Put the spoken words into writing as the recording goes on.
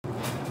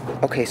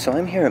Okay, so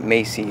I'm here at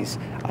Macy's.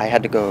 I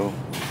had to go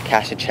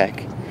cash a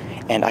check,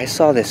 and I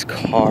saw this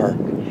car.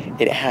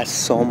 It has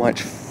so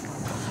much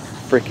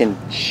freaking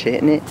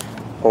shit in it.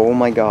 Oh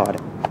my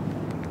god.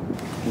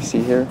 You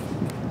see here?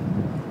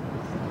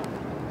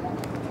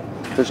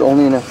 There's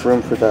only enough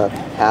room for the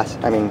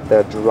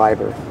the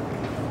driver.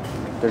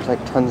 There's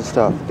like tons of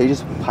stuff. They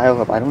just pile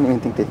up. I don't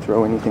even think they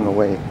throw anything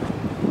away.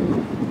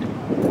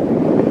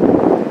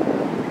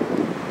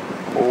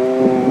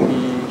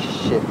 Holy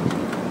shit.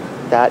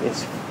 That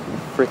is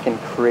freaking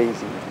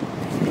crazy.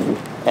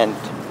 And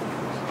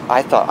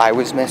I thought I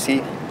was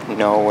messy.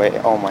 No way.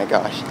 Oh my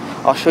gosh.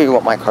 I'll show you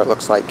what my car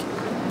looks like.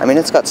 I mean,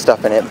 it's got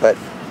stuff in it, but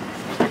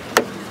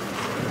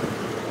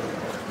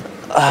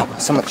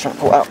someone's trying to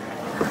pull out.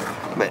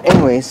 But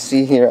anyways,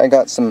 see here, I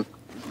got some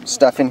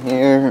stuff in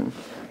here,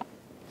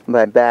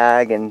 my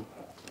bag and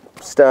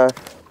stuff.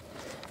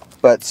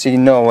 But see,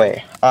 no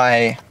way.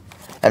 I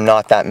am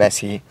not that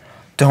messy.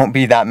 Don't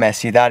be that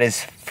messy. That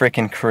is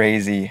freaking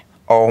crazy.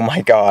 Oh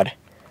my god.